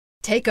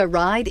Take a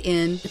ride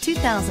in the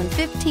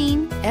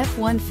 2015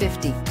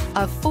 F-150.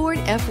 A Ford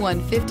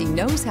F-150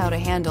 knows how to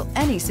handle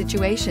any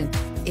situation.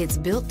 It's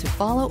built to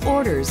follow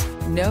orders,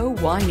 no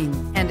whining,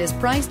 and is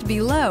priced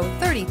below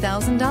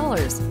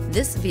 $30,000.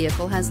 This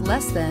vehicle has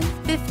less than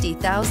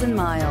 50,000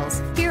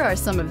 miles. Here are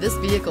some of this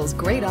vehicle's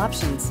great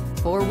options: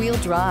 four-wheel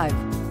drive,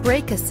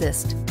 brake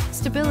assist,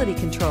 stability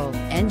control,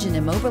 engine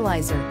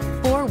immobilizer,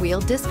 four-wheel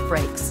disc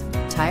brakes,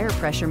 tire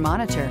pressure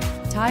monitor,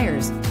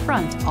 tires,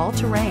 front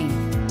all-terrain,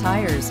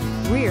 tires,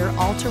 rear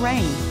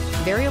all-terrain,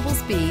 variable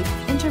speed,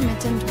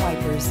 intermittent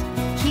wipers,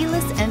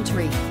 keyless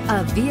entry.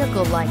 A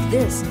vehicle like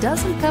this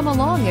doesn't come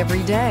along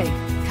every day.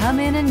 Come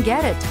in and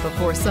get it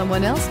before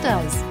someone else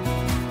does.